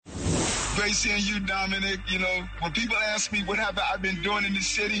Great seeing you, Dominic. You know, when people ask me what have I been doing in this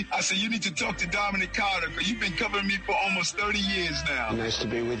city, I say, you need to talk to Dominic Carter, because you've been covering me for almost 30 years now. Nice to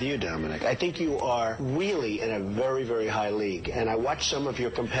be with you, Dominic. I think you are really in a very, very high league. And I watch some of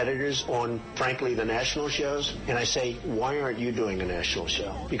your competitors on, frankly, the national shows, and I say, why aren't you doing a national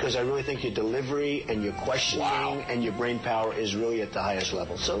show? Because I really think your delivery and your questioning and your brain power is really at the highest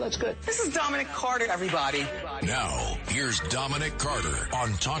level. So that's good. This is Dominic Carter, everybody. Now, here's Dominic Carter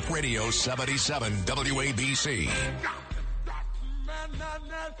on Talk Radio 77 WABC.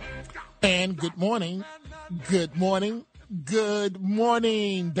 And good morning. Good morning. Good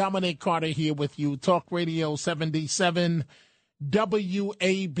morning. Dominic Carter here with you. Talk Radio 77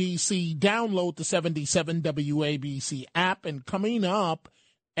 WABC. Download the 77 WABC app. And coming up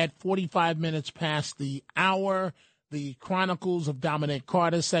at 45 minutes past the hour, the Chronicles of Dominic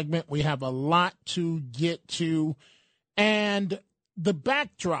Carter segment. We have a lot to get to. And the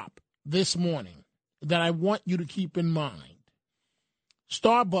backdrop this morning that I want you to keep in mind,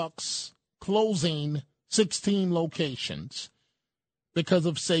 Starbucks closing 16 locations because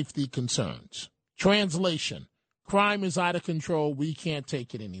of safety concerns. Translation, crime is out of control. We can't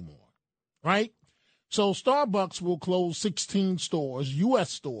take it anymore, right? So Starbucks will close 16 stores, U.S.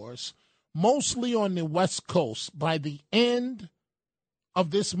 stores, mostly on the West Coast by the end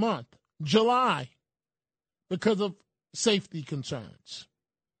of this month, July, because of safety concerns.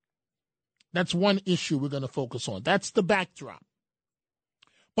 That's one issue we're going to focus on. That's the backdrop.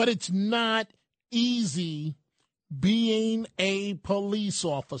 But it's not easy being a police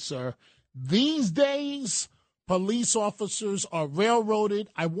officer. These days, police officers are railroaded.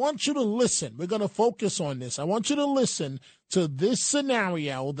 I want you to listen. We're going to focus on this. I want you to listen to this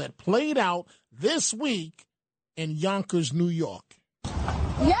scenario that played out this week in Yonkers, New York.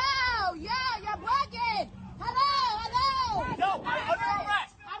 Yo, you're bragging. Hello. Yo, under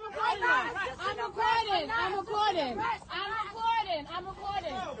arrest. I'm recording.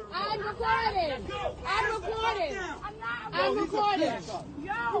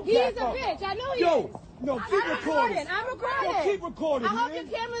 He's a bitch. I know he is. No, keep recording. I'm recording. Yo, keep recording, I hope man.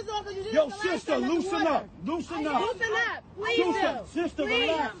 your camera's on because you didn't. Yo, sister, loosen up. Loosen up. Please Sister,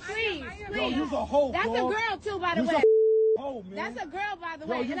 relax. Please. Yo, you's a hoe, That's dog. a girl, too, by the You's way. a hoe, man. That's a girl, by the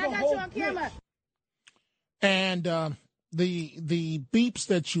way. Yo, And I got you on camera. And the beeps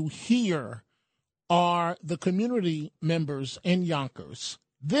that you hear are the community members in Yonkers.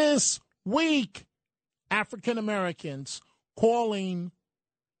 This week, African Americans calling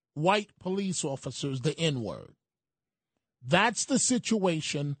white police officers the N-word. That's the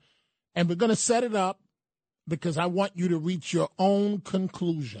situation, and we're going to set it up because I want you to reach your own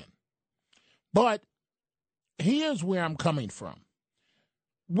conclusion. But here's where I'm coming from.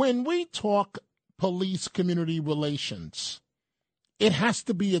 When we talk police-community relations, it has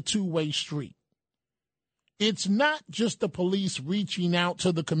to be a two-way street. It's not just the police reaching out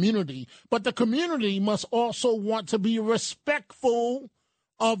to the community, but the community must also want to be respectful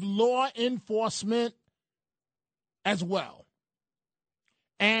of law enforcement as well.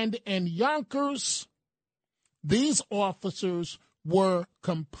 And in Yonkers, these officers were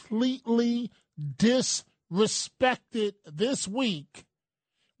completely disrespected this week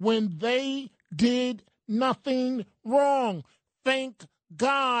when they did nothing wrong. Thank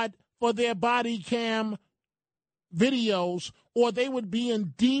God for their body cam videos, or they would be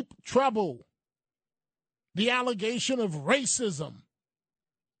in deep trouble. The allegation of racism.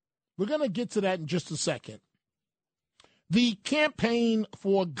 We're going to get to that in just a second. The campaign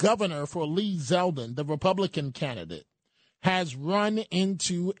for governor for Lee Zeldin, the Republican candidate, has run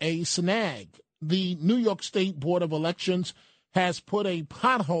into a snag. The New York State Board of Elections has put a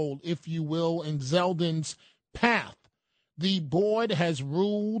pothole, if you will, in Zeldin's path. The board has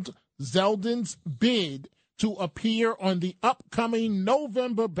ruled Zeldin's bid to appear on the upcoming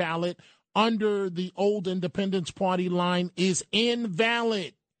November ballot under the old Independence Party line is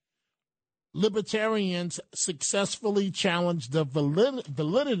invalid. Libertarians successfully challenged the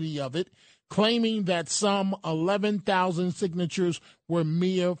validity of it, claiming that some 11,000 signatures were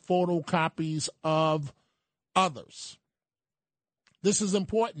mere photocopies of others. This is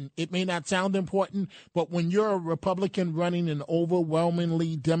important. It may not sound important, but when you're a Republican running an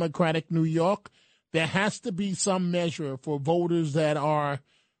overwhelmingly Democratic New York, there has to be some measure for voters that are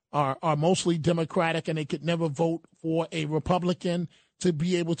mostly Democratic and they could never vote for a Republican to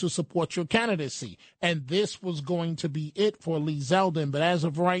be able to support your candidacy. And this was going to be it for Lee Zeldin. But as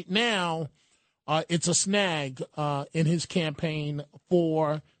of right now, it's a snag in his campaign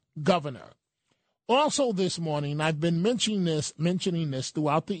for governor. Also this morning, I've been mentioning this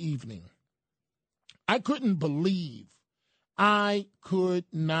throughout the evening. I could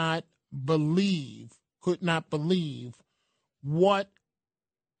not could not believe what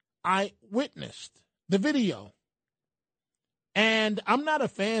I witnessed, the video. And I'm not a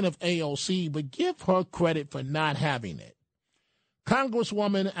fan of AOC, but give her credit for not having it.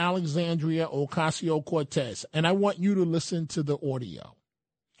 Congresswoman Alexandria Ocasio-Cortez, and I want you to listen to the audio,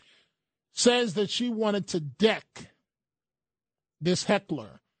 says that she wanted to deck this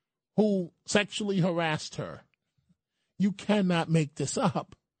heckler who sexually harassed her. You cannot make this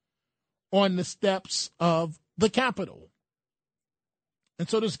up. On the steps of the Capitol. And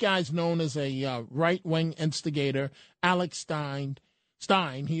so this guy's known as a right-wing instigator, Alex Stein.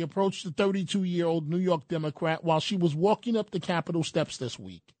 He approached the 32-year-old New York Democrat while she was walking up the Capitol steps this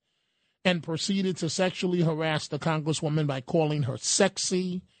week and proceeded to sexually harass the congresswoman by calling her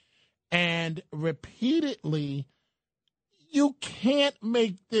sexy and repeatedly, you can't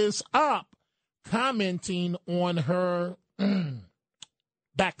make this up, commenting on her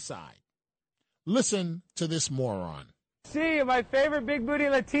backside. Listen to this moron. See, my favorite big booty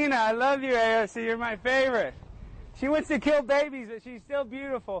Latina. I love you, AOC. You're my favorite. She wants to kill babies, but she's still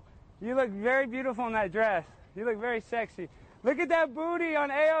beautiful. You look very beautiful in that dress. You look very sexy. Look at that booty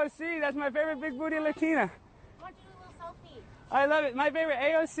on AOC. That's my favorite big booty Latina. I want to do a little selfie. I love it. My favorite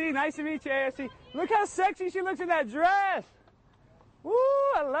AOC. Nice to meet you, AOC. Look how sexy she looks in that dress. Woo,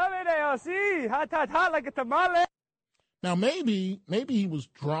 I love it, AOC. Hot, hot, hot like a tamale. Now, maybe he was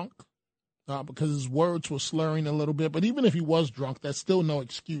drunk. Because his words were slurring a little bit. But even if he was drunk, that's still no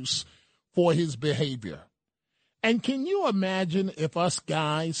excuse for his behavior. And can you imagine if us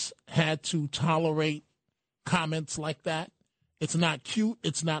guys had to tolerate comments like that? It's not cute,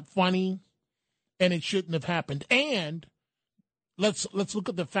 it's not funny, and it shouldn't have happened. And let's look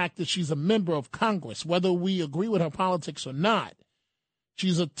at the fact that she's a member of Congress, whether we agree with her politics or not.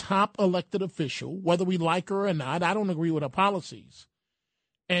 She's a top elected official, whether we like her or not. I don't agree with her policies.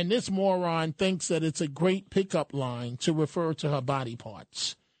 And this moron thinks that it's a great pickup line to refer to her body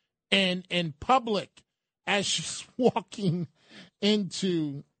parts. And in public, as she's walking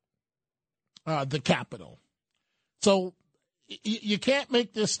into the Capitol. So you can't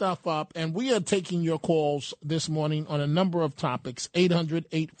make this stuff up. And we are taking your calls this morning on a number of topics.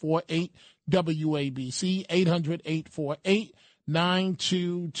 800-848-WABC,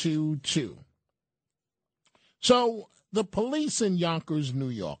 800-848-9222. So the police in Yonkers, New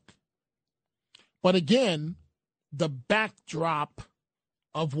York. But again, the backdrop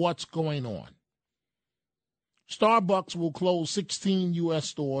of what's going on. Starbucks will close 16 U.S.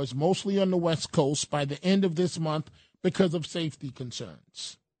 stores, mostly on the West Coast, by the end of this month because of safety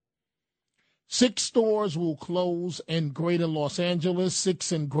concerns. 6 stores will close in greater Los Angeles,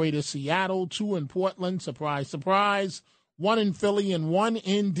 6 in greater Seattle, 2 in Portland, surprise, surprise, 1 in Philly, and 1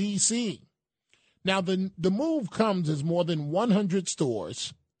 in D.C. Now, the move comes as more than 100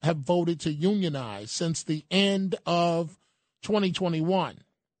 stores have voted to unionize since the end of 2021.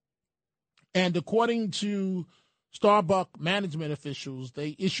 And according to Starbucks management officials,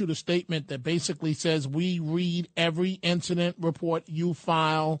 they issued a statement that basically says, we read every incident report you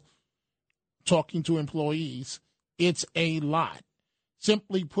file talking to employees. It's a lot.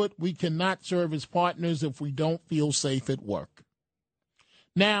 Simply put, we cannot serve as partners if we don't feel safe at work.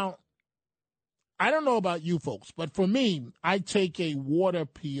 Now, I don't know about you folks, but for me, I take a water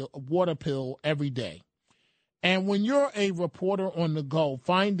pill every day. And when you're a reporter on the go,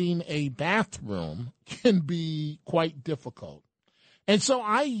 finding a bathroom can be quite difficult. And so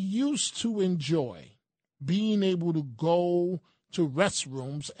I used to enjoy being able to go to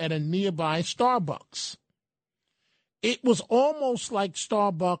restrooms at a nearby Starbucks. It was almost like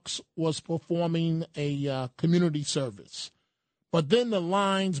Starbucks was performing a community service. But then the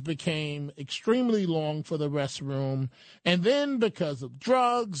lines became extremely long for the restroom. And then because of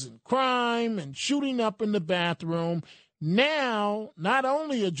drugs and crime and shooting up in the bathroom, now not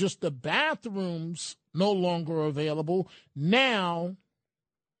only are just the bathrooms no longer available, now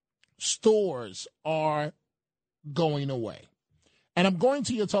stores are going away. And I'm going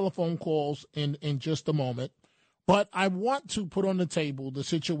to your telephone calls in just a moment. But I want to put on the table the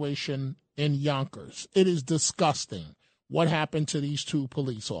situation in Yonkers. It is disgusting what happened to these 2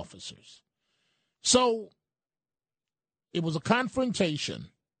 police officers. So it was a confrontation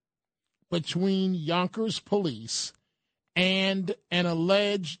between Yonkers police and an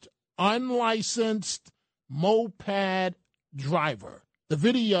alleged unlicensed moped driver. The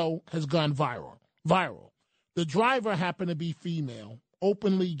video has gone viral. The driver happened to be female,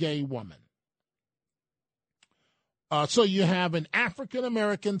 openly gay woman. So you have an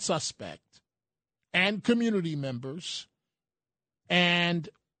African-American suspect and community members and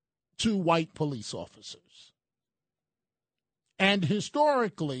 2 white police officers. And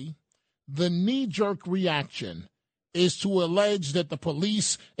historically, the knee-jerk reaction is to allege that the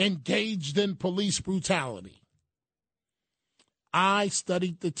police engaged in police brutality. I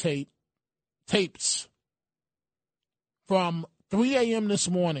studied the tapes from 3 a.m. this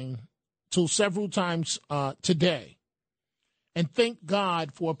morning till several times today, and thank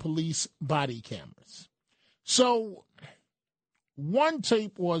God for police body cameras. So one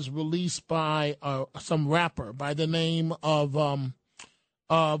tape was released by some rapper by the name of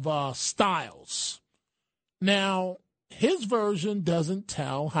Styles. Now, his version doesn't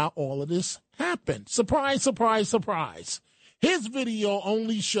tell how all of this happened. Surprise, surprise, surprise. His video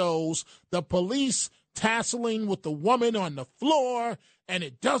only shows the police tasseling with the woman on the floor, and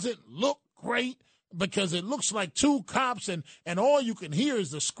it doesn't look great because it looks like two cops, and all you can hear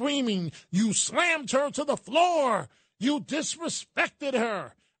is the screaming, "You slammed her to the floor! You disrespected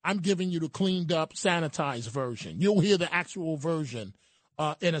her!" I'm giving you the cleaned up, sanitized version. You'll hear the actual version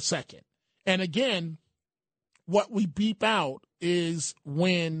in a second. And again, what we beep out is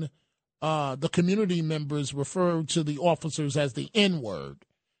when the community members refer to the officers as the N-word.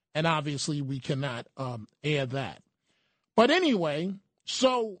 And obviously we cannot air that. But anyway,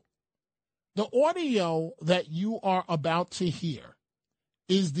 so the audio that you are about to hear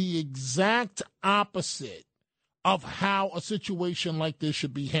is the exact opposite of how a situation like this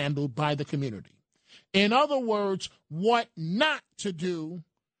should be handled by the community. In other words, what not to do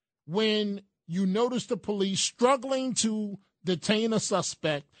when you notice the police struggling to detain a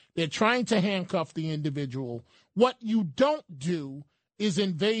suspect. They're trying to handcuff the individual. What you don't do is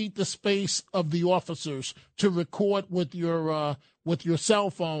invade the space of the officers to record with your cell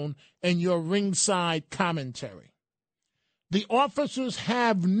phone and your ringside commentary. The officers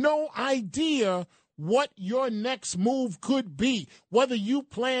have no idea what your next move could be, whether you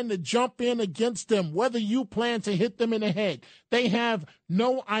plan to jump in against them, whether you plan to hit them in the head. They have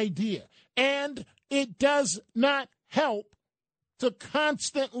no idea. And it does not help to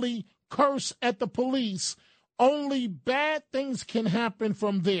constantly curse at the police. Only bad things can happen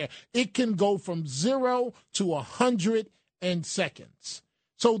from there. It can go from 0 to 100 in seconds.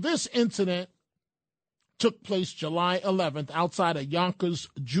 So this incident took place July 11th outside of Yonkers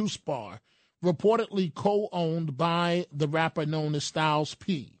Juice Bar, reportedly co-owned by the rapper known as Styles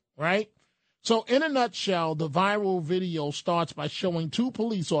P, right? So in a nutshell, the viral video starts by showing two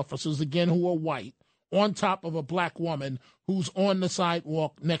police officers, again, who are white, on top of a black woman who's on the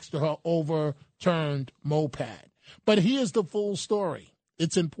sidewalk next to her overturned moped. But here's the full story.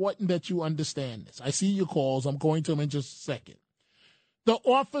 It's important that you understand this. I see your calls. I'm going to them in just a second. The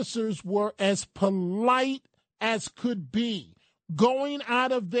officers were as polite as could be, going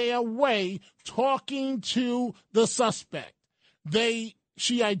out of their way, talking to the suspect.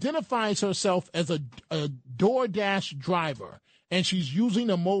 She identifies herself as a DoorDash driver, and she's using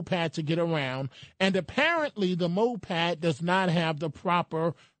a moped to get around. And apparently the moped does not have the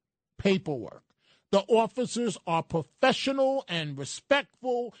proper paperwork. The officers are professional and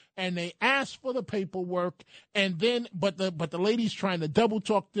respectful, and they ask for the paperwork. And then, but the lady's trying to double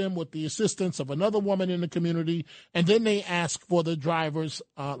talk them with the assistance of another woman in the community. And then they ask for the driver's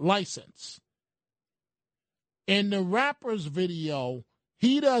license. In the rapper's video,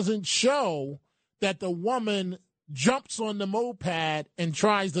 he doesn't show that the woman jumps on the moped and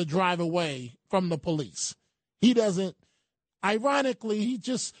tries to drive away from the police. He doesn't. Ironically, he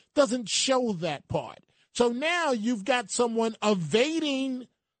just doesn't show that part. So now you've got someone evading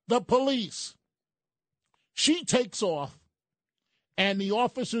the police. She takes off, and the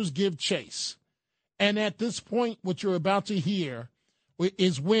officers give chase. And at this point, what you're about to hear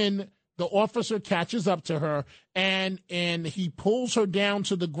is when the officer catches up to her, and he pulls her down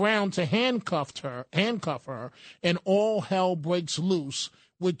to the ground to handcuff her, and all hell breaks loose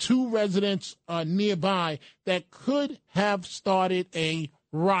with two residents nearby that could have started a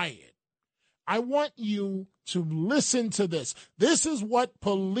riot. I want you to listen to this. This is what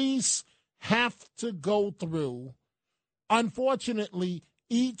police have to go through, unfortunately,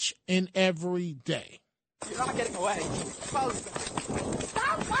 each and every day. You're not getting away. Stop!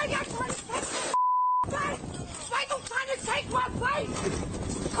 Why you trying to take my place?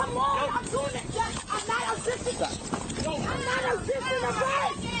 Come on, I'm doing it. I'm not assisting. I'm not assisting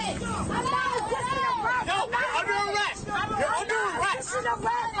arrest. I'm not assisting arrest. No, you're under arrest. You're under arrest. I'm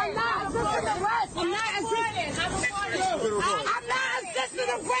not assisting arrest. I'm not assisting. I'm not assisting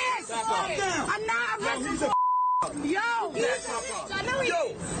arrest. I'm not arresting. Yo,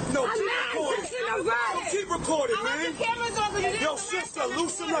 no, I'm not assisting arrest. keep recording, I want the cameras over there. Yo, sister,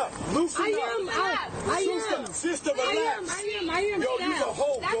 loosen up. Loosen up. Sister, relax. I am. Yo, you's a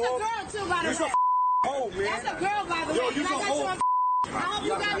hoe, That's dog. a girl, too, by the way. You's a hoe, man. That's a girl, by the way. Yo, you's a hoe.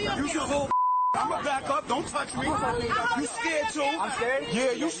 You should hold. I'm gonna back up. Don't touch me. You scared too? I'm scared?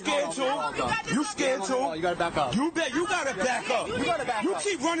 Yeah, you scared too. You scared too. You gotta back up. You gotta back up. You gotta back You up.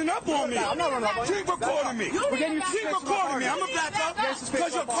 keep running up on me. I'm not running up on you. Keep recording me. Keep recording me. I'm gonna back up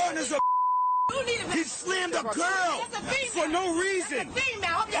because your partner's a. He slammed a girl for no reason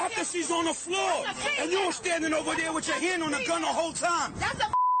after she's on the floor, and you're standing over there with your hand on the gun the whole time.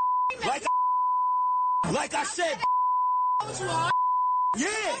 Like I said. Yeah.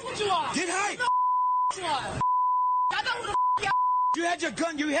 Get hype. You had your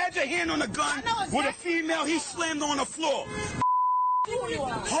gun. You had your hand on the gun with a female. He slammed on the floor.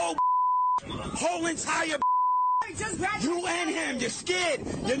 Whole entire. You and him. You're scared.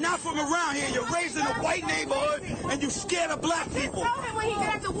 You're not from around here. You're raised in a white neighborhood, and you're scared of black people. Tell him when he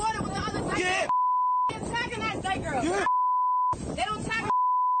get out the water with the other black Yeah. antagonize that girl. Yeah. They don't tag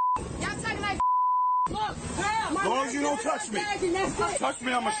y'all antagonize. Look, As long as you don't touch me. Touch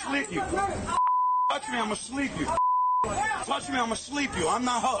me, I'ma sleep you. Touch me, I'ma sleep you. Touch me, I'ma sleep you. I'm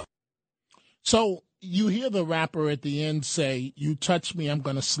not her. So you hear the rapper at the end say, "You touch me, I'm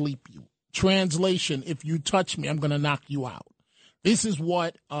going to sleep you." Translation, if you touch me, I'm going to knock you out. This is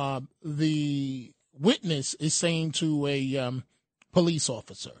what the witness is saying to a police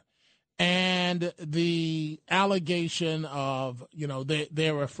officer. And the allegation of,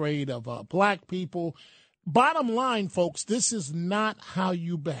 they're afraid of black people. Bottom line, folks, this is not how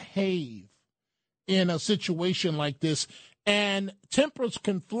you behave in a situation like this. And tempers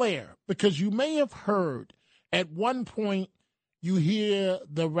can flare, because you may have heard at one point, you hear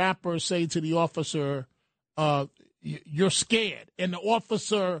the rapper say to the officer, "You're scared." And the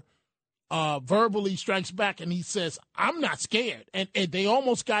officer verbally strikes back and he says, "I'm not scared." And they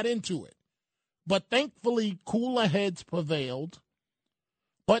almost got into it. But thankfully, cooler heads prevailed.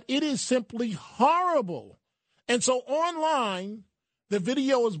 But it is simply horrible. And so online, the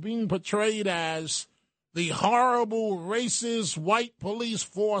video is being portrayed as the horrible, racist, white police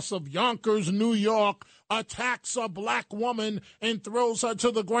force of Yonkers, New York, attacks a black woman and throws her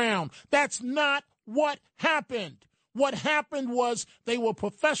to the ground. That's not what happened. What happened was they were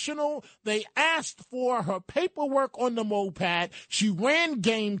professional. They asked for her paperwork on the moped. She ran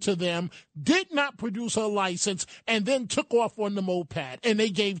game to them, did not produce her license, and then took off on the moped, and they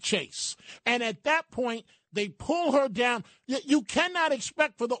gave chase. And at that point, they pull her down. You cannot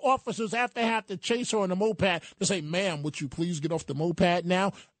expect for the officers, after they have to chase her on the moped, to say, "Ma'am, would you please get off the moped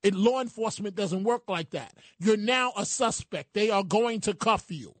now?" Law enforcement doesn't work like that. You're now a suspect. They are going to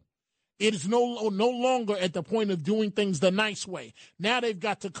cuff you. It is no longer at the point of doing things the nice way. Now they've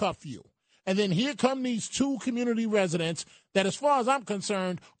got to cuff you. And then here come these two community residents that, as far as I'm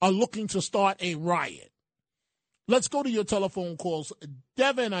concerned, are looking to start a riot. Let's go to your telephone calls.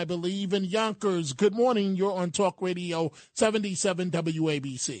 Devin, I believe, in Yonkers. Good morning. You're on Talk Radio 77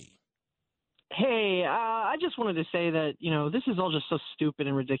 WABC. Hey, I just wanted to say that, this is all just so stupid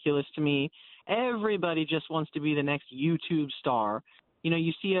and ridiculous to me. Everybody just wants to be the next YouTube star.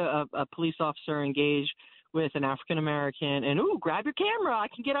 You see a police officer engage with an African-American and, ooh, grab your camera, I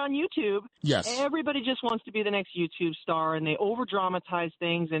can get on YouTube. Yes. Everybody just wants to be the next YouTube star, and they over-dramatize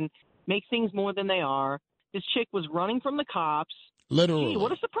things and make things more than they are. This chick was running from the cops. Literally. Gee,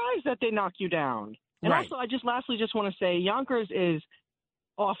 what a surprise that they knock you down. And right. Also, I just lastly just want to say Yonkers is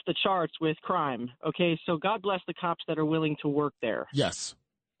off the charts with crime. Okay, so God bless the cops that are willing to work there. Yes.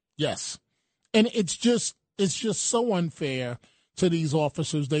 And it's just so unfair to these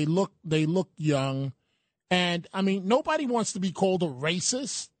officers. They look young. And I mean, nobody wants to be called a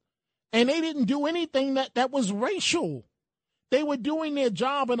racist. And they didn't do anything that was racial. They were doing their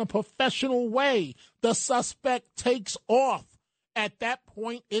job in a professional way. The suspect takes off. At that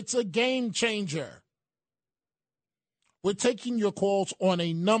point, it's a game changer. We're taking your calls on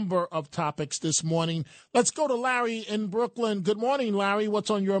a number of topics this morning. Let's go to Larry in Brooklyn. Good morning, Larry. What's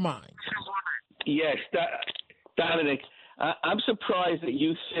on your mind? Yes, Dominic, I'm surprised that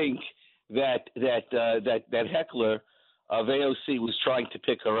you think that heckler of AOC was trying to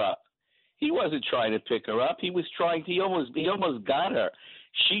pick her up. He wasn't trying to pick her up. He almost got her.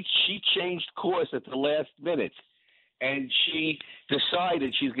 She changed course at the last minute, and she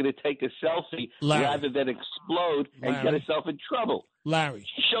decided she's going to take a selfie rather than explode and get herself in trouble. Larry.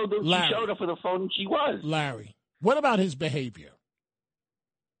 She showed her for the phone, and she was. Larry, what about his behavior?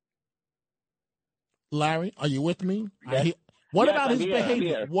 Larry, are you with me? Yes. What about his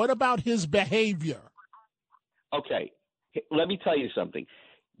behavior? What about his behavior? Okay, let me tell you something.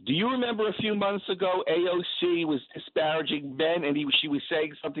 Do you remember a few months ago, AOC was disparaging men, and she was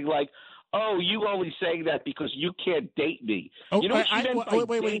saying something like, Oh, you only saying that because you can't date me. Oh, You know what she meant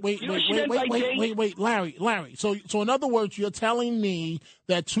by wait, Larry. So in other words, you're telling me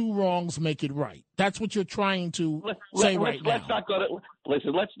that two wrongs make it right. That's what you're trying to say right now.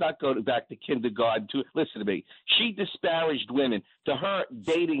 Let's not go back to kindergarten. Listen to me. She disparaged women. To her,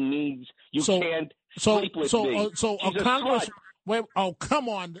 dating means you can't sleep with me. So She's a Congress. slut. Wait, oh, come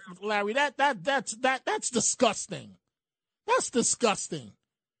on, Larry. That's disgusting. That's disgusting.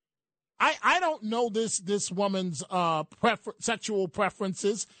 I don't know this woman's sexual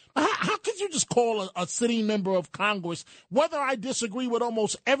preferences. How could you just call a sitting member of Congress, whether I disagree with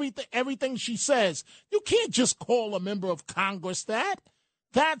almost everything she says, you can't just call a member of Congress that.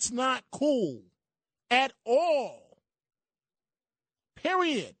 That's not cool at all.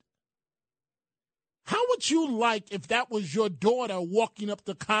 Period. How would you like if that was your daughter walking up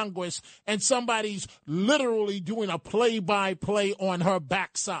to Congress and somebody's literally doing a play-by-play on her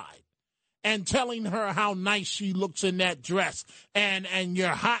backside and telling her how nice she looks in that dress and you're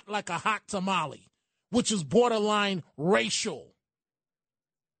hot like a hot tamale, which is borderline racial?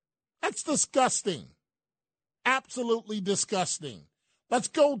 That's disgusting. Absolutely disgusting. Let's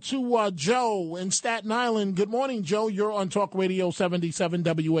go to Joe in Staten Island. Good morning, Joe. You're on Talk Radio 77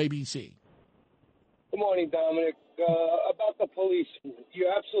 WABC. Good morning, Dominic. About the police,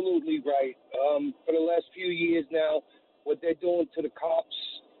 you're absolutely right. For the last few years now, what they're doing to the cops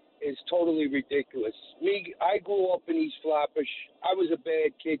is totally ridiculous. I grew up in East Flatbush. I was a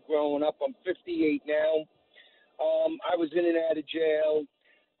bad kid growing up. I'm 58 now. I was in and out of jail.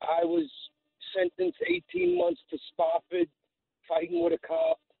 I was sentenced 18 months to Spofford, fighting with a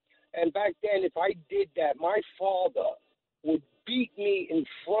cop. And back then, if I did that, my father would beat me in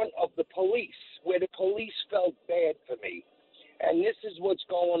front of the police, where the police felt bad for me. And this is what's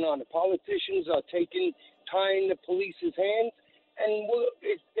going on. The politicians are tying the police's hands. And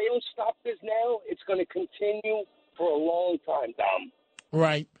if they don't stop this now, it's going to continue for a long time, Dom.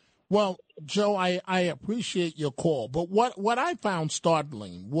 Right. Well, Joe, I appreciate your call. But what I found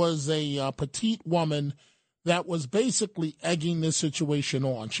startling was a petite woman that was basically egging this situation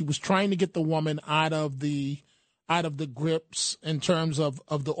on. She was trying to get the woman out of the grips in terms of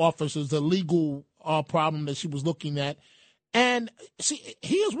the officers, the legal problem that she was looking at. And see,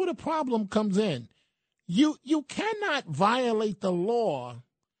 here's where the problem comes in. You cannot violate the law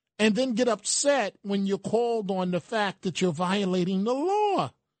and then get upset when you're called on the fact that you're violating the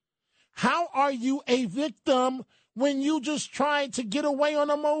law. How are you a victim when you just tried to get away on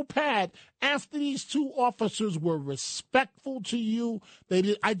a moped after these two officers were respectful to you?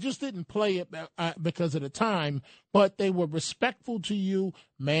 I just didn't play it because of the time, but they were respectful to you.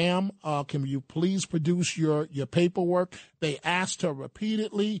 Ma'am, can you please produce your paperwork? They asked her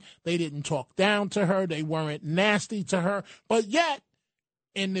repeatedly. They didn't talk down to her. They weren't nasty to her. But yet,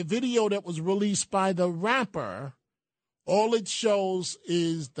 in the video that was released by the rapper, all it shows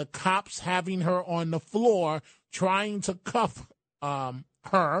is the cops having her on the floor trying to cuff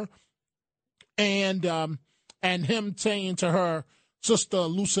her, and him saying to her, "Sister,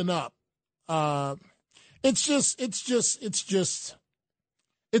 loosen up."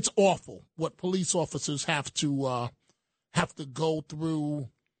 It's awful what police officers have to go through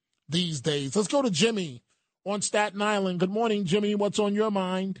these days. Let's go to Jimmy on Staten Island. Good morning, Jimmy. What's on your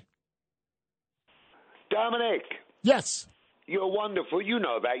mind? Dominic. Yes. You're wonderful. You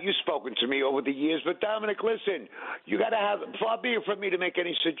know that. You've spoken to me over the years. But, Dominic, listen, you got to have, far be it from me to make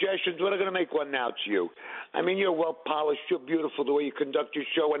any suggestions, but I'm going to make one now to you. I mean, you're well-polished. You're beautiful the way you conduct your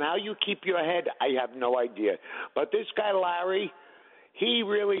show. And how you keep your head, I have no idea. But this guy, Larry, he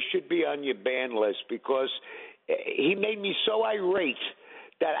really should be on your ban list because he made me so irate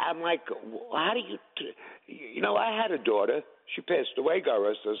that I'm like, how do you know, I had a daughter. She passed away, God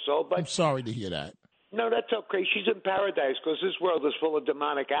rest her soul. But I'm sorry to hear that. No, that's okay. She's in paradise because this world is full of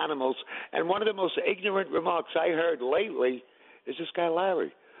demonic animals. And one of the most ignorant remarks I heard lately is this guy,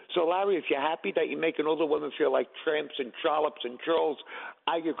 Larry. So, Larry, if you're happy that you're making all the women feel like tramps and trollops and trolls,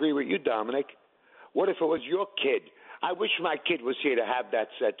 I agree with you, Dominic. What if it was your kid? I wish my kid was here to have that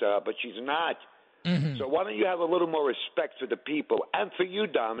said to her, but she's not. Mm-hmm. So why don't you have a little more respect for the people and for you,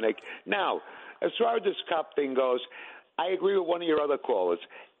 Dominic? Now, as far as this cop thing goes, I agree with one of your other callers.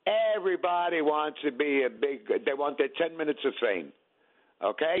 Everybody wants to be they want their 10 minutes of fame.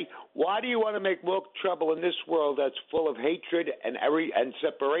 Okay? Why do you want to make more trouble in this world that's full of hatred and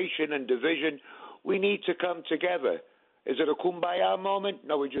separation and division? We need to come together. Is it a kumbaya moment?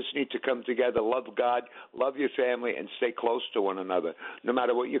 No, we just need to come together, love God, love your family, and stay close to one another, no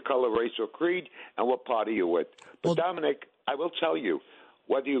matter what your color, race, or creed, and what party you're with. But, Dominic, I will tell you,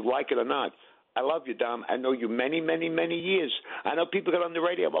 whether you like it or not, I love you, Dom. I know you many, many, many years. I know people get on the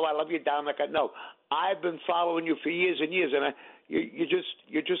radio, well, I love you, Dom. No, I've been following you for years and years, and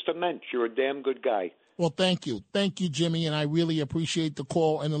you're just a mensch. You're a damn good guy. Well, thank you, Jimmy, and I really appreciate the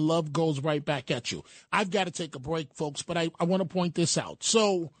call, and the love goes right back at you. I've got to take a break, folks, but I want to point this out.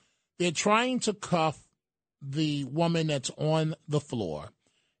 So they're trying to cuff the woman that's on the floor,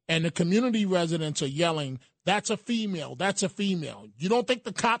 and the community residents are yelling, "That's a female, that's a female." You don't think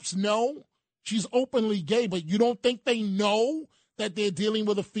the cops know? She's openly gay, but you don't think they know that they're dealing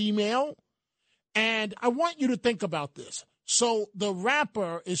with a female? And I want you to think about this. So the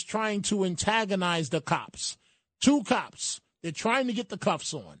rapper is trying to antagonize the cops. 2 cops. They're trying to get the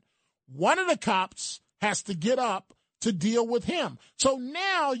cuffs on. One of the cops has to get up to deal with him. So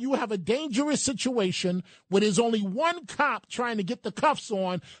now you have a dangerous situation where there's only one cop trying to get the cuffs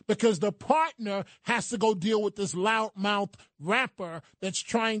on because the partner has to go deal with this loudmouth rapper that's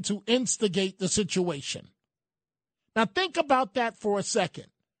trying to instigate the situation. Now think about that for a second.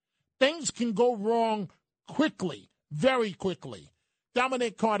 Things can go wrong quickly. Very quickly.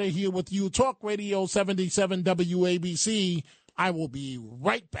 Dominic Carter here with you. Talk Radio 77 WABC. I will be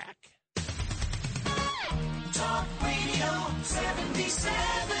right back. Talk Radio 77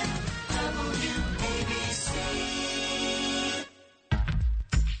 WABC.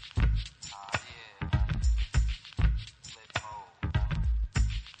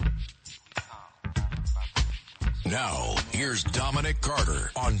 Now, here's Dominic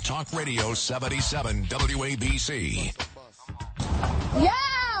Carter on Talk Radio 77 WABC. Yo,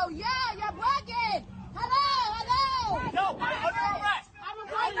 you're bugging. Hello. Yo, I'm under arrest. I'm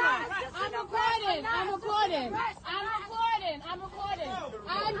recording.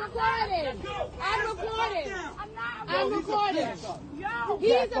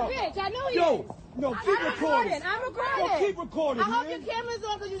 He's a bitch. I know he is. No, keep recording. I'm recording. Yo, keep recording. I hope your camera's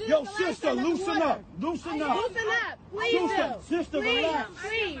on because you didn't. Yo, sister, loosen up. Loosen up. Please do. Sister, relax.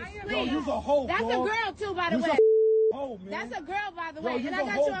 Please. Yo, you's a hoe, That's bro. a girl, too, by the way. Hoe, man. That's a girl, by the Yo, way. And I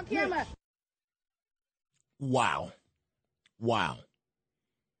got you on camera. Wow.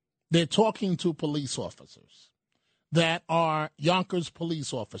 They're talking to police officers that are Yonkers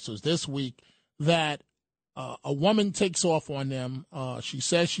police officers this week that a woman takes off on them. She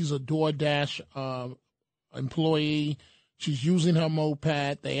says she's a DoorDash employee. She's using her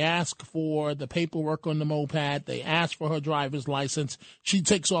moped. They ask for the paperwork on the moped. They ask for her driver's license. She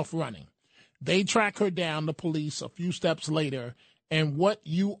takes off running. They track her down, the police, a few steps later. And what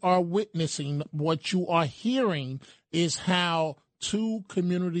you are witnessing, what you are hearing is how 2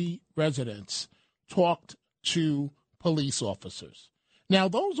 community residents talked to police officers. Now,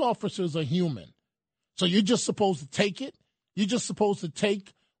 those officers are human. So you're just supposed to take it. You're just supposed to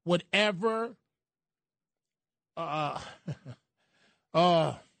take whatever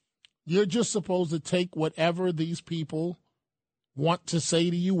you're just supposed to take whatever these people want to say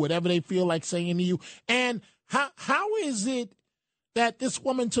to you, whatever they feel like saying to you. And how is it that this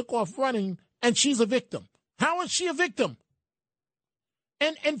woman took off running and she's a victim? How is she a victim?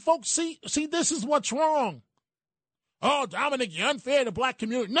 And folks, see, this is what's wrong. Oh, Dominic, you're unfair to the black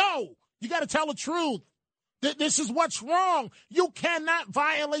community. No, you got to tell the truth. This is what's wrong. You cannot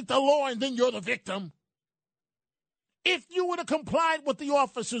violate the law and then you're the victim. If you would have complied with the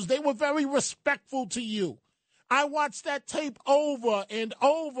officers, they were very respectful to you. I watched that tape over and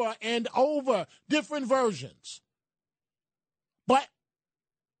over and over, different versions. But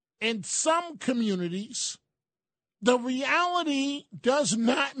in some communities, the reality does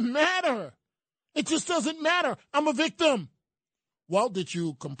not matter. It just doesn't matter. I'm a victim. Well, did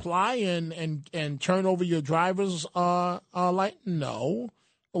you comply and turn over your driver's license? No.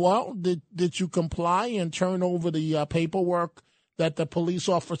 Well, did you comply and turn over the paperwork that the police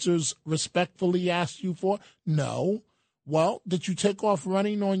officers respectfully asked you for? No. Well, did you take off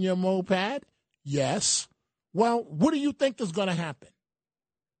running on your moped? Yes. Well, what do you think is going to happen?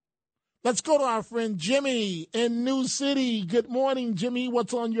 Let's go to our friend Jimmy in New City. Good morning, Jimmy.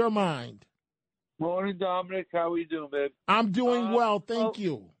 What's on your mind? Morning, Dominic. How are you doing, babe? I'm doing well, thank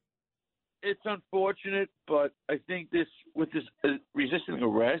you. It's unfortunate, but I think with this resisting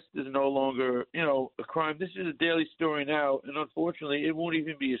arrest is no longer, a crime. This is a daily story now, and unfortunately, it won't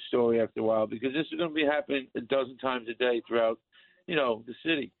even be a story after a while because this is going to be happening a dozen times a day throughout, the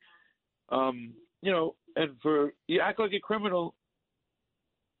city. And you act like a criminal,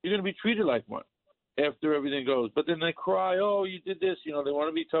 you're going to be treated like one after everything goes. But then they cry, oh, you did this. They want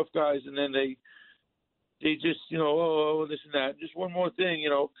to be tough guys, and then they just, oh, this and that. Just one more thing,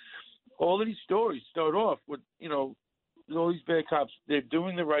 all of these stories start off with, all these bad cops. They're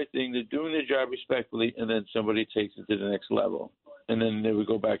doing the right thing. They're doing their job respectfully, and then somebody takes it to the next level. and then they would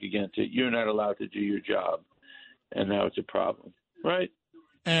go back again to you're not allowed to do your job, and now it's a problem, right?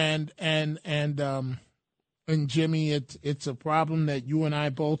 And Jimmy, it's a problem that you and I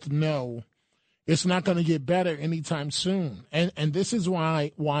both know. It's not going to get better anytime soon. And this is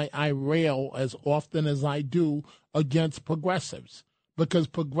why I rail as often as I do against progressives, because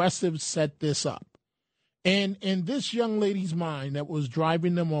progressives set this up. And in this young lady's mind that was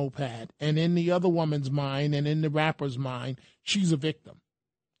driving the moped, and in the other woman's mind, and in the rapper's mind, she's a victim.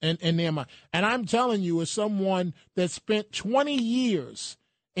 And their mind. And I'm telling you, as someone that spent 20 years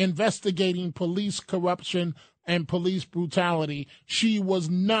investigating police corruption and police brutality, she was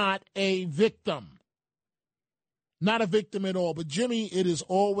not a victim. Not a victim at all. But, Jimmy, it is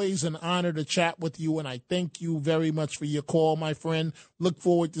always an honor to chat with you, and I thank you very much for your call, my friend. Look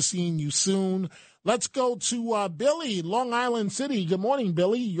forward to seeing you soon. Let's go to Billy, Long Island City. Good morning,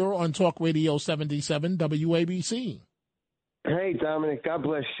 Billy. You're on Talk Radio 77 WABC. Hey, Dominic, God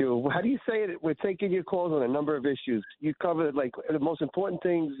bless you. How do you say it? We're taking your calls on a number of issues. You cover, like, the most important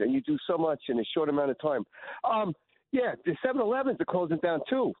things, and you do so much in a short amount of time. Yeah, the 7-Elevens are closing down,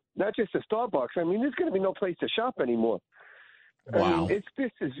 too, not just the Starbucks. I mean, there's going to be no place to shop anymore. Wow. I mean,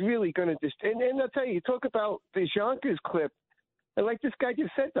 this is really going to just – and I'll tell you talk about the Yonkers clip. And like this guy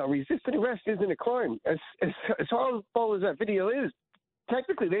just said, though, resisting arrest isn't a crime. As horrible as that video is,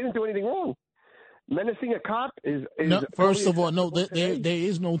 technically they didn't do anything wrong. Menacing a cop is no, first of all, no, there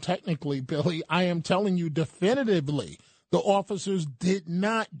is no technically, Billy. I am telling you definitively, the officers did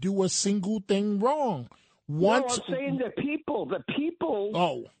not do a single thing wrong. Once, no, I'm saying the people,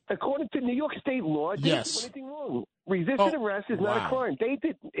 according to New York state law, didn't do anything wrong. Resisting arrest is not a crime. They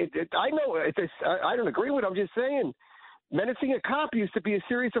did. I know. I don't agree with it. I'm just saying. Menacing a cop used to be a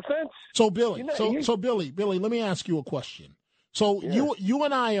serious offense. So, Billy, Billy, let me ask you a question. So you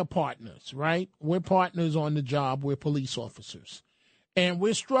and I are partners, right? We're partners on the job. We're police officers, and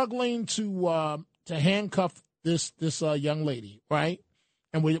we're struggling to handcuff this young lady, right?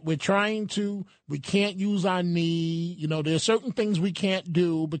 And we're trying to. We can't use our knee. You know, there's certain things we can't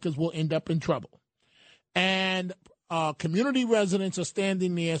do because we'll end up in trouble. And community residents are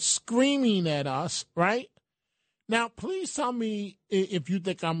standing there screaming at us, right? Now, please tell me if you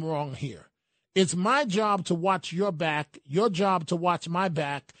think I'm wrong here. It's my job to watch your back, your job to watch my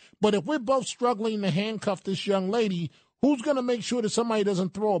back. But if we're both struggling to handcuff this young lady, who's going to make sure that somebody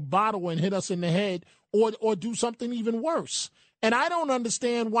doesn't throw a bottle and hit us in the head or do something even worse? And I don't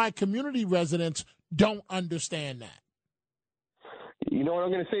understand why community residents don't understand that. You know what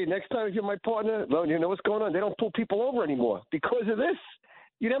I'm going to say? Next time if you're my partner, well, you know what's going on? They don't pull people over anymore because of this.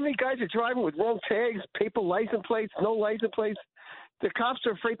 You know how many guys are driving with wrong tags, paper license plates, no license plates? The cops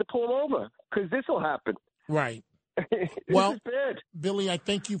are afraid to pull them over because this will happen. Right. Well, is bad. Billy, I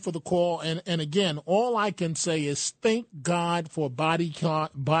thank you for the call. And again, all I can say is thank God for body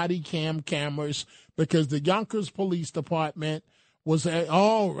cam cameras, because the Yonkers Police Department was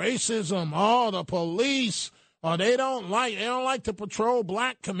racism, the police, they don't like to patrol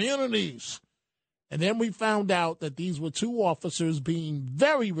black communities. And then we found out that these were two officers being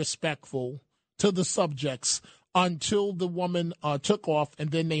very respectful to the subjects until the woman took off,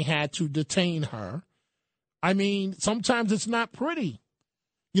 and then they had to detain her. I mean, sometimes it's not pretty.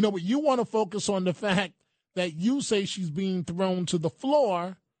 You know, but you want to focus on the fact that you say she's being thrown to the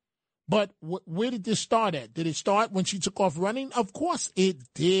floor, but where did this start at? Did it start when she took off running? Of course it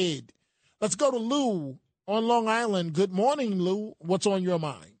did. Let's go to Lou on Long Island. Good morning, Lou. What's on your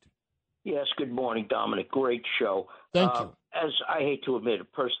mind? Yes, good morning, Dominic. Great show. Thank you. As I hate to admit, a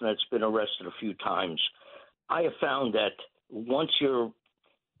person that's been arrested a few times, I have found that once you're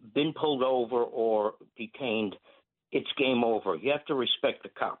been pulled over or detained, it's game over. You have to respect the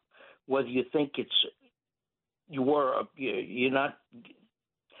cop. Whether you think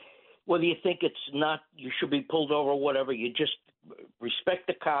whether you think it's not, you should be pulled over or whatever, you just respect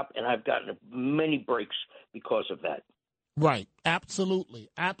the cop, and I've gotten many breaks because of that. Right. Absolutely.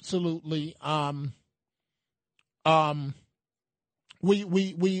 Absolutely.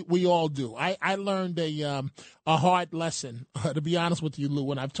 We all do. I learned a hard lesson, to be honest with you,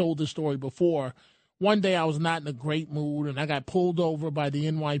 Lou, and I've told this story before. One day I was not in a great mood, and I got pulled over by the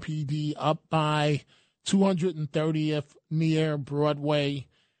NYPD up by 230th near Broadway,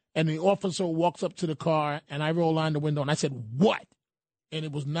 and the officer walks up to the car, and I roll down the window, and I said, "What?" And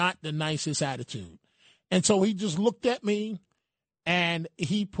it was not the nicest attitude. And so he just looked at me, and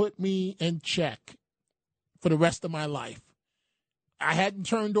he put me in check for the rest of my life. I hadn't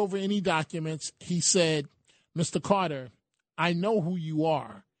turned over any documents. He said, "Mr. Carter, I know who you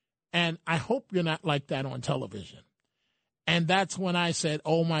are, and I hope you're not like that on television." And that's when I said,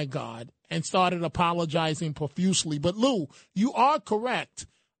 oh, my God, and started apologizing profusely. But, Lou, you are correct.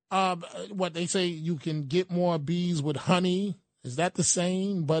 What they say, you can get more bees with honey. Is that the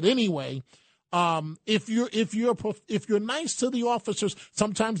saying? But anyway, if you're nice to the officers,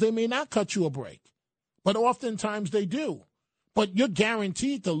 sometimes they may not cut you a break, but oftentimes they do. But you're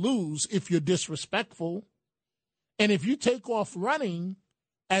guaranteed to lose if you're disrespectful. And if you take off running,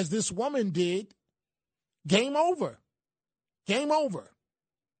 as this woman did, game over. Game over.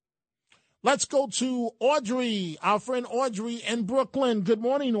 Let's go to Audrey, our friend Audrey in Brooklyn. Good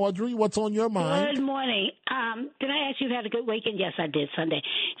morning, Audrey. What's on your mind? Good morning. Did I ask you if you had a good weekend? Yes, I did, Sunday.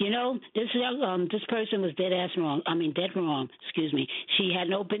 You know, this person was dead wrong. Excuse me. She had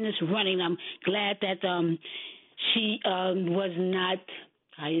no business running. I'm glad that she was not,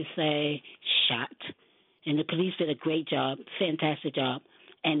 shot. And the police did a great job, fantastic job.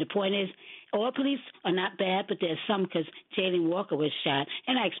 And the point is, all police are not bad, but there's some, because Jaylen Walker was shot,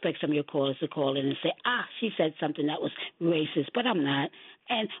 and I expect some of your callers to call in and say, she said something that was racist, but I'm not.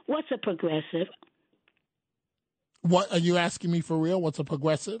 And what's a progressive? What, are you asking me for real? What's a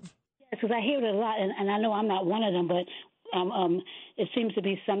progressive? Yes, because I hear it a lot, and I know I'm not one of them, but it seems to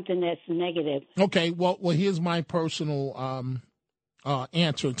be something that's negative. Okay, well, here's my personal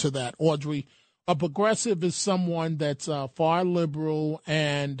answer to that, Audrey. A progressive is someone that's far liberal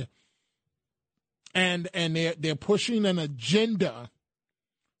and they're pushing an agenda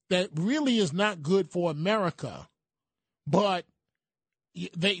that really is not good for America, but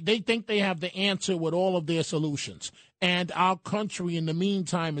they think they have the answer with all of their solutions. And our country, in the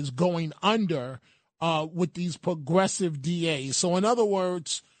meantime, is going under with these progressive DAs. So, in other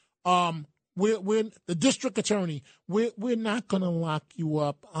words, we're the district attorney. We're not going to lock you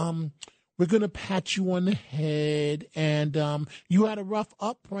up. We're going to pat you on the head, and you had a rough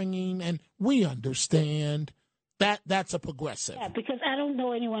upbringing, and we understand. That's a progressive. Yeah, because I don't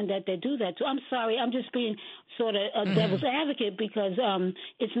know anyone that they do that to. I'm sorry. I'm just being sort of a devil's advocate, because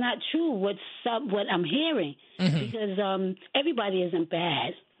it's not true what I'm hearing. Because everybody isn't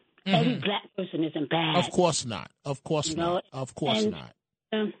bad. Every black person isn't bad. Of course not. Of course not. Of course not.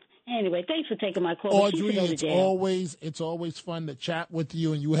 Anyway, thanks for taking my call. Audrey, it's always fun to chat with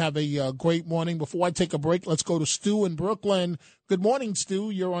you, and you have a great morning. Before I take a break, let's go to Stu in Brooklyn. Good morning,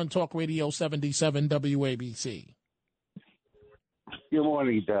 Stu. You're on Talk Radio 77 WABC. Good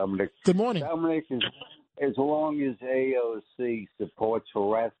morning, Dominic. Good morning. Dominic, as long as AOC supports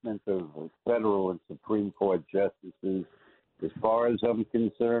harassment of federal and Supreme Court justices, as far as I'm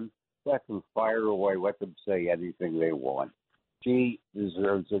concerned, let them fire away, let them say anything they want. She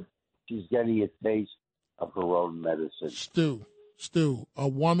deserves it. She's getting a taste of her own medicine. Stu, a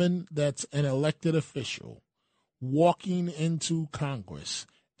woman that's an elected official walking into Congress,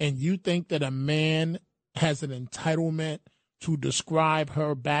 and you think that a man has an entitlement to describe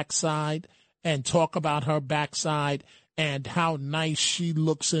her backside and talk about her backside and how nice she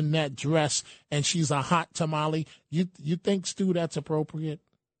looks in that dress, and she's a hot tamale? You think, Stu, that's appropriate?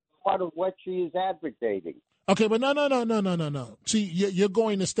 Part of what she is advocating. Okay, but no. See, you're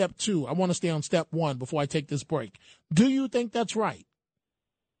going to step two. I want to stay on step one before I take this break. Do you think that's right?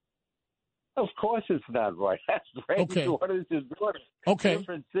 Of course it's not right. That's range orders and orders. Okay. The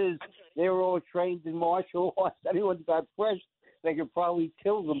difference is they were all trained in martial arts. Anyone got fresh, they could probably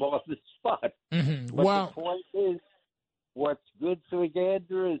kill them off the spot. Mm-hmm. But the point is, what's good for the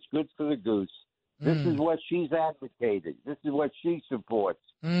gander is good for the goose. This is what she's advocating. This is what she supports.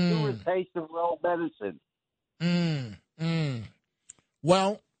 Give her a taste of her own medicine.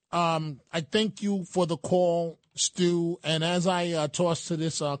 Well, I thank you for the call, Stu. And as I toss to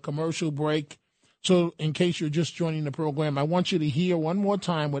this commercial break, so in case you're just joining the program, I want you to hear one more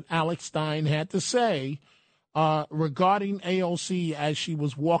time what Alex Stein had to say regarding AOC as she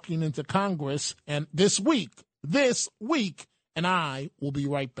was walking into Congress and this week, and I will be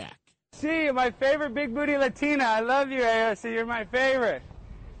right back. See, my favorite big booty Latina. I love you, AOC. You're my favorite.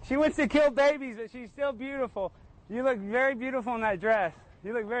 She wants to kill babies, but she's still beautiful. You look very beautiful in that dress.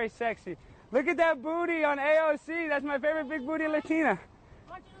 You look very sexy. Look at that booty on AOC. That's my favorite big booty Latina. I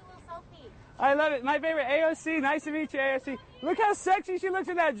want to do a little selfie. I love it. My favorite AOC. Nice to meet you, AOC. Look how sexy she looks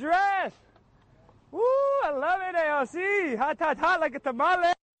in that dress. Woo, I love it, AOC. Hot, hot, hot like a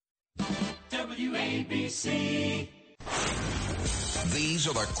tamale. WABC. These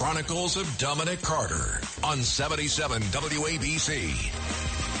are the Chronicles of Dominic Carter on 77 WABC.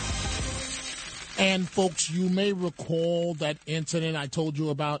 And, folks, you may recall that incident I told you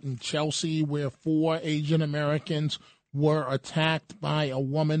about in Chelsea where 4 Asian Americans were attacked by a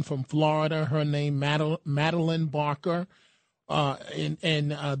woman from Florida, her name Madeline Barker. And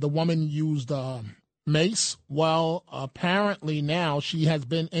the woman used Mace, well, apparently now she has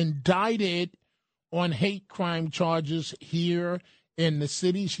been indicted on hate crime charges here in the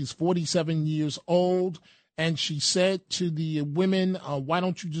city. She's 47 years old, and she said to the women, why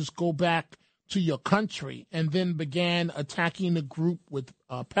don't you just go back to your country, and then began attacking the group with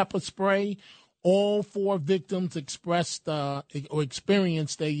pepper spray. All 4 victims expressed or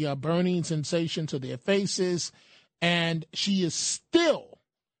experienced a burning sensation to their faces, and she is still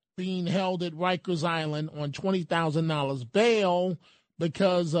being held at Rikers Island on $20,000 bail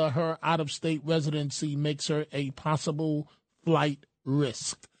because her out-of-state residency makes her a possible flight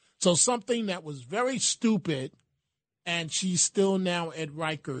risk. So something that was very stupid, and she's still now at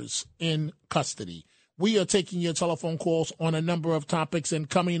Rikers in custody. We are taking your telephone calls on a number of topics, and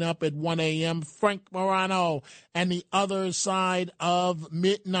coming up at 1 a.m., Frank Morano and the other side of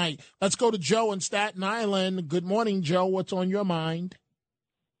midnight. Let's go to Joe in Staten Island. Good morning, Joe. What's on your mind?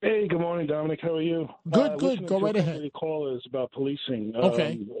 Hey, good morning, Dominic. How are you? Good. Go right ahead. The call is about policing.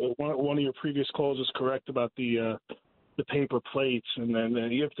 Okay. One of your previous calls is correct about the paper plates, and then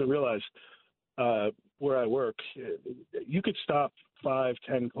you have to realize where I work, you could stop 5,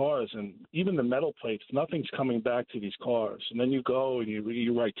 10 cars, and even the metal plates, nothing's coming back to these cars. And then you go and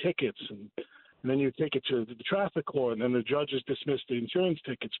you write tickets, and then you take it to the traffic court, and then the judges dismiss the insurance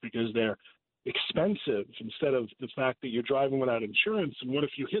tickets because they're expensive instead of the fact that you're driving without insurance. And what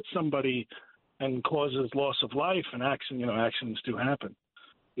if you hit somebody and causes loss of life and accidents do happen.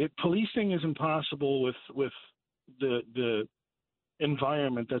 Policing is impossible with the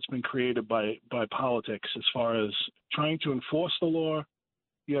environment that's been created by politics as far as trying to enforce the law.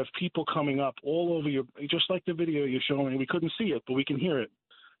 You have people coming up all over you, just like the video you're showing. We couldn't see it, but we can hear it.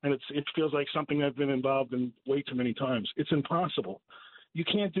 And it feels like something I've been involved in way too many times. It's impossible. You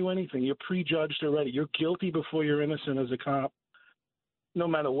can't do anything. You're prejudged already. You're guilty before you're innocent as a cop. No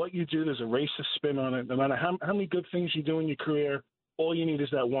matter what you do, there's a racist spin on it. No matter how many good things you do in your career, all you need is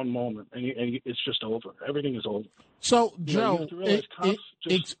that one moment, and it's just over. Everything is over. So, Joe,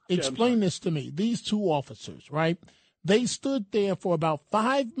 explain this to me. These 2 officers, right? They stood there for about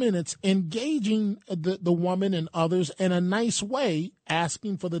 5 minutes engaging the woman and others in a nice way,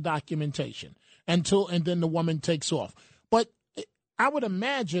 asking for the documentation and then the woman takes off. But I would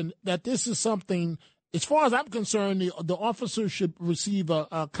imagine that this is something, as far as I'm concerned, the officers should receive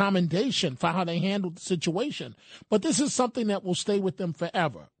a commendation for how they handled the situation. But this is something that will stay with them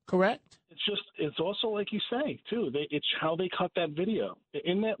forever, correct? It's also like you say, too. It's how they cut that video.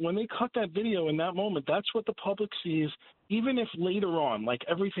 When they cut that video in that moment, that's what the public sees, even if later on, like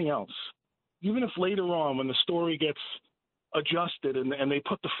everything else, even if later on when the story gets adjusted and they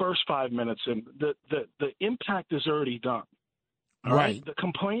put the first 5 minutes in, the impact is already done. All right. The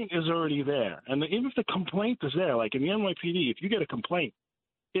complaint is already there. And even if the complaint is there, like in the NYPD, if you get a complaint,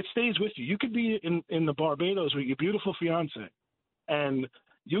 it stays with you. You could be in the Barbados with your beautiful fiance, and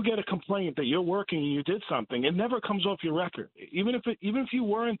you get a complaint that you're working and you did something. It never comes off your record. Even if you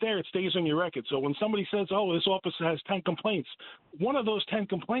weren't there, it stays on your record. So when somebody says, "Oh, this officer has 10 complaints," one of those 10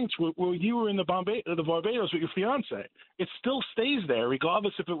 complaints were you were in the Barbados with your fiance. It still stays there,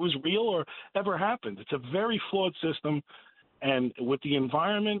 regardless if it was real or ever happened. It's a very flawed system. And with the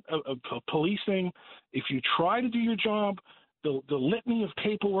environment of policing, if you try to do your job, the litany of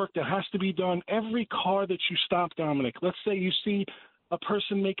paperwork that has to be done, every car that you stop, Dominic, let's say you see a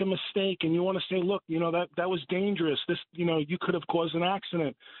person make a mistake and you want to say, look, that was dangerous. This, you could have caused an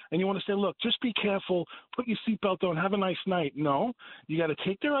accident. And you want to say, look, just be careful, put your seatbelt on, have a nice night. No, you got to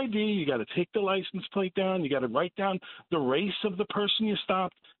take their ID, you got to take the license plate down, you got to write down the race of the person you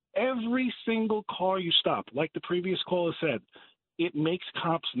stopped. Every single car you stop, like the previous caller said, it makes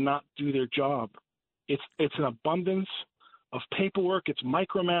cops not do their job. It's an abundance of paperwork. It's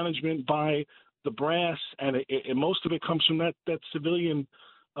micromanagement by the brass, and most of it comes from that civilian,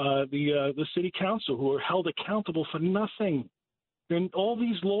 the city council, who are held accountable for nothing. Then all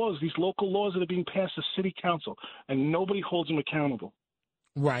these laws, these local laws that are being passed to city council, and nobody holds them accountable.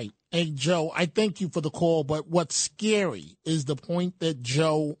 Right. Hey, Joe, I thank you for the call, but what's scary is the point that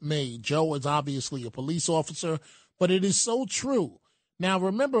Joe made. Joe is obviously a police officer, but it is so true. Now,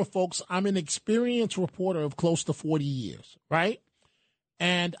 remember, folks, I'm an experienced reporter of close to 40 years, right?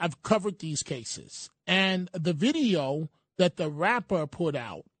 And I've covered these cases. And the video that the rapper put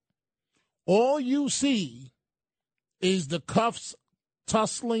out, all you see is the cuffs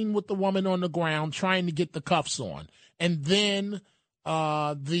tussling with the woman on the ground, trying to get the cuffs on. And then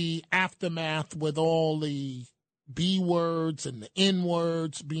the aftermath with all the B words and the N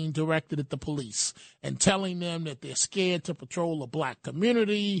words being directed at the police and telling them that they're scared to patrol a black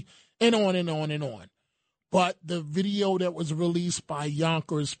community, and on and on and on. But the video that was released by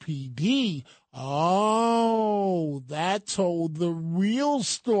Yonkers PD, that told the real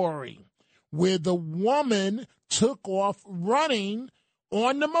story, where the woman took off running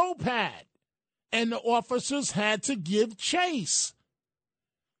on the moped, and the officers had to give chase.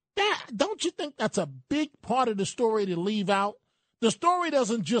 Don't you think that's a big part of the story to leave out? The story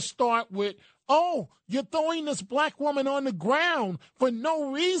doesn't just start with, oh, you're throwing this black woman on the ground for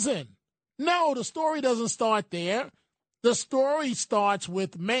no reason. No, the story doesn't start there. The story starts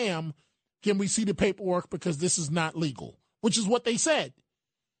with, ma'am, can we see the paperwork because this is not legal, which is what they said.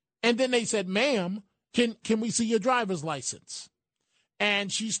 And then they said, ma'am, can we see your driver's license?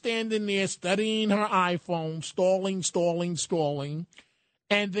 And she's standing there studying her iPhone, stalling.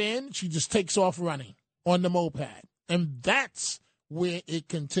 And then she just takes off running on the moped. And that's where it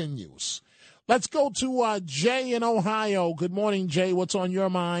continues. Let's go to Jay in Ohio. Good morning, Jay. What's on your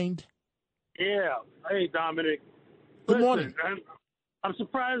mind? Yeah. Hey, Dominic. Good morning. I'm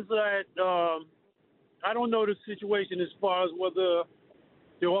surprised that I don't know the situation as far as whether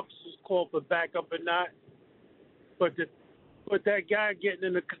the officers called for backup or not. But that guy getting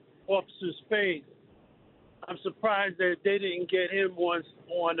in the officer's face, I'm surprised that they didn't get him once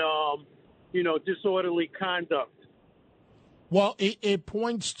on disorderly conduct. Well, it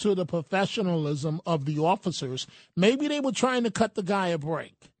points to the professionalism of the officers. Maybe they were trying to cut the guy a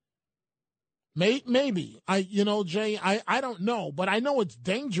break. Maybe. Jay, I don't know. But I know it's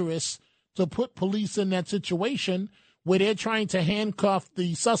dangerous to put police in that situation where they're trying to handcuff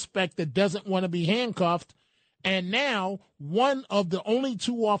the suspect that doesn't want to be handcuffed. And now one of the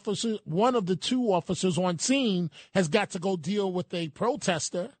two officers on scene has got to go deal with a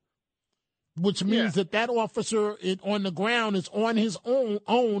protester, which means that officer on the ground is on his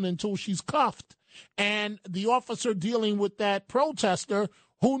own until she's cuffed. And the officer dealing with that protester,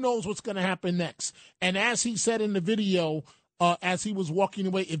 who knows what's going to happen next? And as he said in the video, as he was walking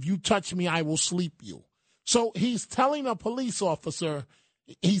away, if you touch me, I will sleep you. So he's telling a police officer,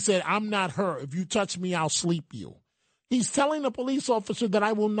 he said, I'm not her. If you touch me, I'll sleep you. He's telling a police officer that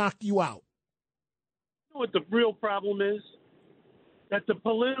I will knock you out. You know what the real problem is? That the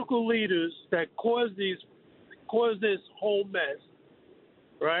political leaders that cause this whole mess,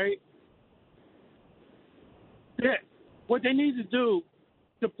 right? What they need to do,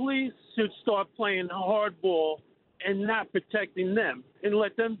 the police should start playing hardball and not protecting them and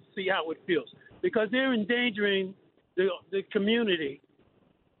let them see how it feels. Because they're endangering the community,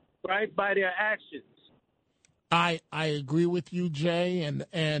 right, by their actions. I agree with you, Jay,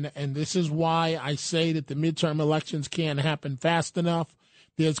 and this is why I say that the midterm elections can't happen fast enough.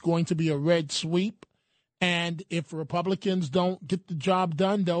 There's going to be a red sweep, and if Republicans don't get the job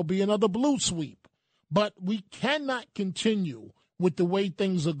done, there'll be another blue sweep. But we cannot continue with the way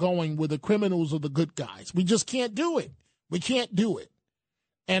things are going where the criminals are the good guys. We just can't do it. We can't do it.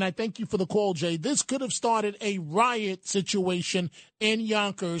 And I thank you for the call, Jay. This could have started a riot situation in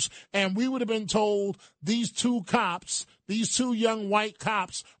Yonkers, and we would have been told these two young white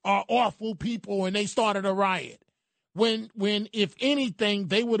cops are awful people, and they started a riot. When if anything,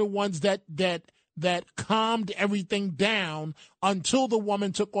 they were the ones that calmed everything down until the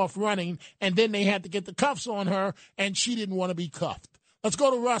woman took off running, and then they had to get the cuffs on her, and she didn't want to be cuffed. Let's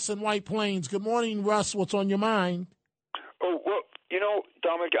go to Russ in White Plains. Good morning, Russ. What's on your mind? Oh, well,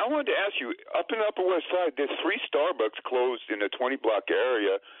 Dominic, I wanted to ask you, up in the Upper West Side, there's 3 Starbucks closed in a 20-block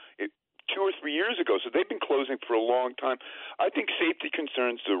area 2 or 3 years ago, so they've been closing for a long time. I think safety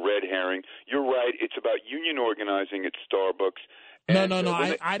concerns are a red herring. You're right. It's about union organizing at Starbucks. No.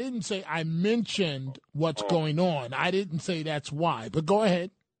 I didn't say. I mentioned what's going on. I didn't say that's why, but go ahead.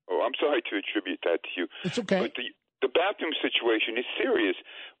 Oh, I'm sorry to attribute that to you. It's okay. But the bathroom situation is serious.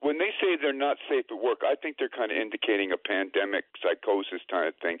 When they say they're not safe at work, I think they're kind of indicating a pandemic psychosis kind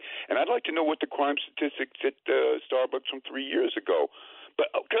of thing. And I'd like to know what the crime statistics at Starbucks from 3 years ago.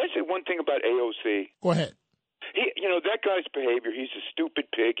 But can I say one thing about AOC? Go ahead. That guy's behavior, he's a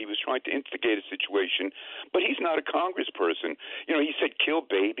stupid pig. He was trying to instigate a situation, but he's not a congressperson. He said kill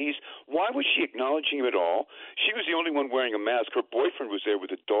babies. Why was she acknowledging him at all? She was the only one wearing a mask. Her boyfriend was there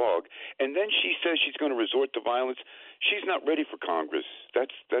with a dog, and then she says she's going to resort to violence. She's not ready for Congress.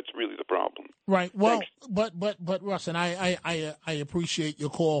 That's really the problem. Right. Well, but Russ, and I appreciate your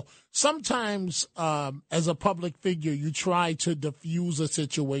call. Sometimes, as a public figure, you try to diffuse a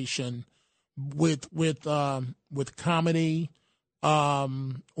situation with comedy,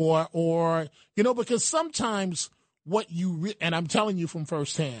 or because sometimes what you and I'm telling you from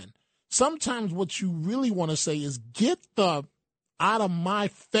firsthand, sometimes what you really want to say is get the out of my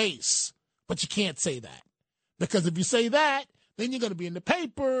face, but you can't say that, because if you say that, then you're going to be in the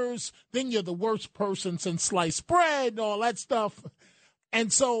papers, then you're the worst person since sliced bread, and all that stuff.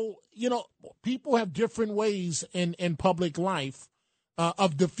 And so, people have different ways in public life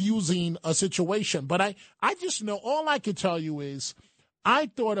of diffusing a situation. But I just know, all I can tell you is I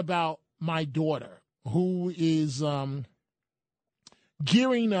thought about my daughter, who is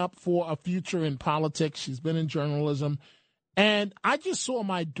gearing up for a future in politics. She's been in journalism. And I just saw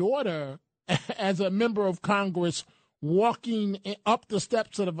my daughter as a member of Congress walking up the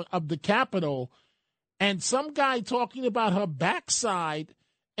steps of the Capitol, and some guy talking about her backside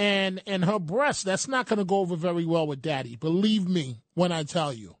and her breasts. That's not going to go over very well with Daddy. Believe me when I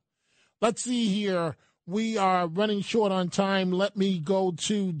tell you. Let's see here. We are running short on time. Let me go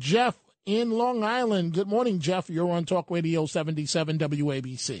to Jeff in Long Island. Good morning, Jeff. You're on Talk Radio 77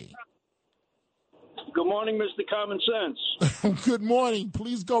 WABC. Good morning, Mr. Common Sense. Good morning.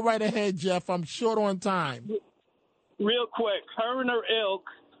 Please go right ahead, Jeff. I'm short on time. Real quick, her and her ilk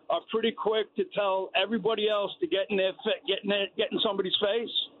are pretty quick to tell everybody else to get in somebody's face.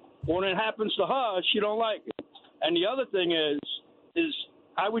 When it happens to her, she don't like it. And the other thing is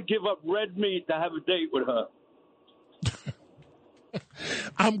I would give up red meat to have a date with her.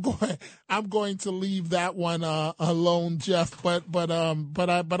 I'm going to leave that one alone, Jeff. But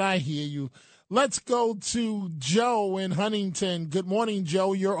I hear you. Let's go to Joe in Huntington. Good morning,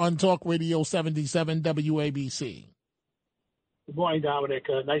 Joe. You're on Talk Radio 77 WABC. Good morning, Dominic.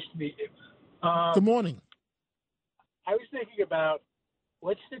 Nice to meet you. Good morning. I was thinking about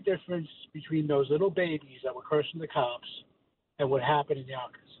what's the difference between those little babies that were cursing the cops and what happened in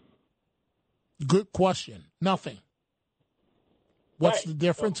Yonkers? Good question. Nothing. What's Right. the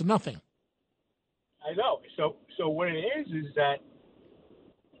difference? So, Nothing. I know. So what it is that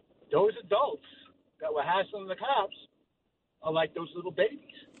those adults that were hassling the cops are like those little babies.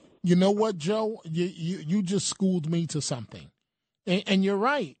 You know what, Joe? You just schooled me to something. And you're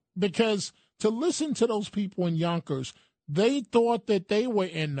right, because to listen to those people in Yonkers, they thought that they were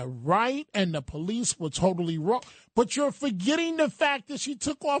in the right and the police were totally wrong. But you're forgetting the fact that she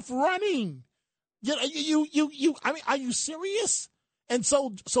took off running. I mean, are you serious? And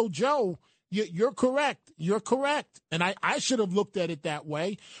so Joe, you're correct. You're correct. And I should have looked at it that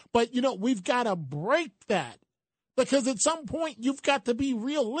way. But, we've got to break that, because at some point you've got to be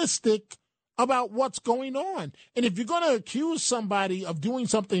realistic about what's going on. And if you're going to accuse somebody of doing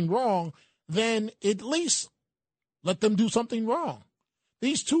something wrong, then at least let them do something wrong.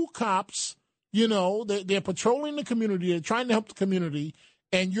 These two cops, they're patrolling the community. They're trying to help the community.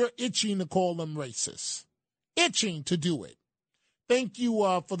 And you're itching to call them racist. Itching to do it. Thank you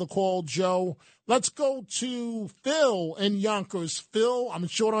for the call, Joe. Let's go to Phil in Yonkers. Phil, I'm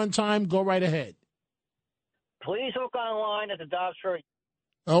short on time. Go right ahead. Please hook online at the Dobbs Ferry.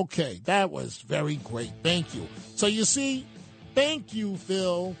 Okay, that was very great. Thank you. So you see, thank you,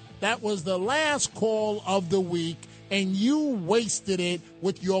 Phil. That was the last call of the week, and you wasted it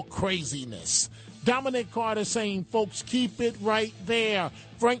with your craziness. Dominic Carter saying, folks, keep it right there.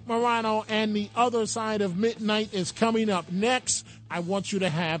 Frank Morano and the other side of midnight is coming up next. I want you to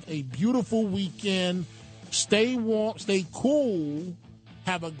have a beautiful weekend. Stay warm, stay cool.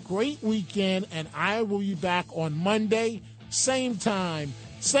 Have a great weekend, and I will be back on Monday, same time,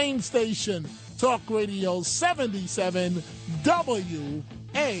 same station, Talk Radio 77 WABC.